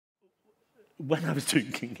when I was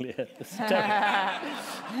doing King Lear,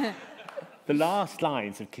 the last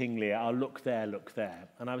lines of King Lear are look there, look there.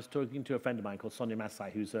 And I was talking to a friend of mine called Sonia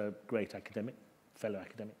Masai, who's a great academic, fellow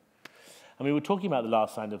academic. And we were talking about the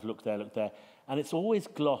last line of look there, look there. And it's always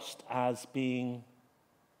glossed as being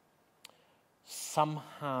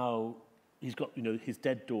somehow, he's got, you know, his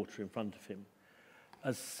dead daughter in front of him,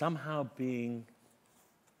 as somehow being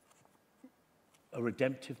a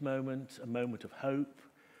redemptive moment, a moment of hope.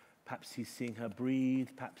 Perhaps he's seeing her breathe,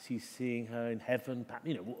 perhaps he's seeing her in heaven, perhaps,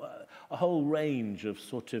 you know, a whole range of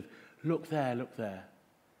sort of, look there, look there.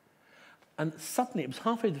 And suddenly, it was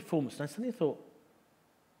halfway through the performance, and I suddenly thought,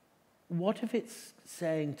 what if it's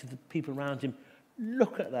saying to the people around him,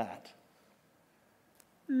 look at that.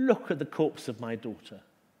 Look at the corpse of my daughter.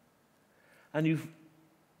 And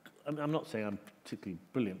I'm not saying I'm particularly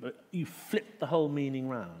brilliant, but you've flipped the whole meaning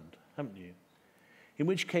round, haven't you? In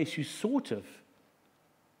which case you sort of,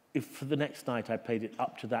 if for the next night I played it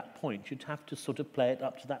up to that point, you'd have to sort of play it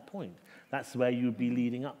up to that point. That's where you'd be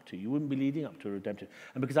leading up to. You wouldn't be leading up to a redemptive.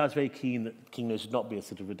 And because I was very keen that King Lear should not be a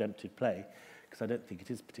sort of redemptive play, because I don't think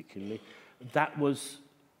it is particularly, that was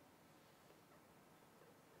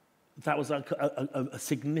like a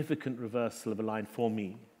significant reversal of a line for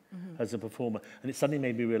me as a performer. And it suddenly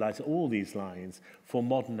made me realise that all these lines for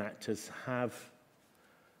modern actors have,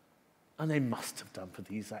 and they must have done for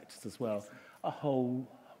these actors as well, a whole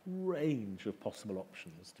range of possible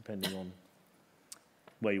options depending on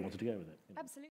where you wanted to go with it. Absolutely.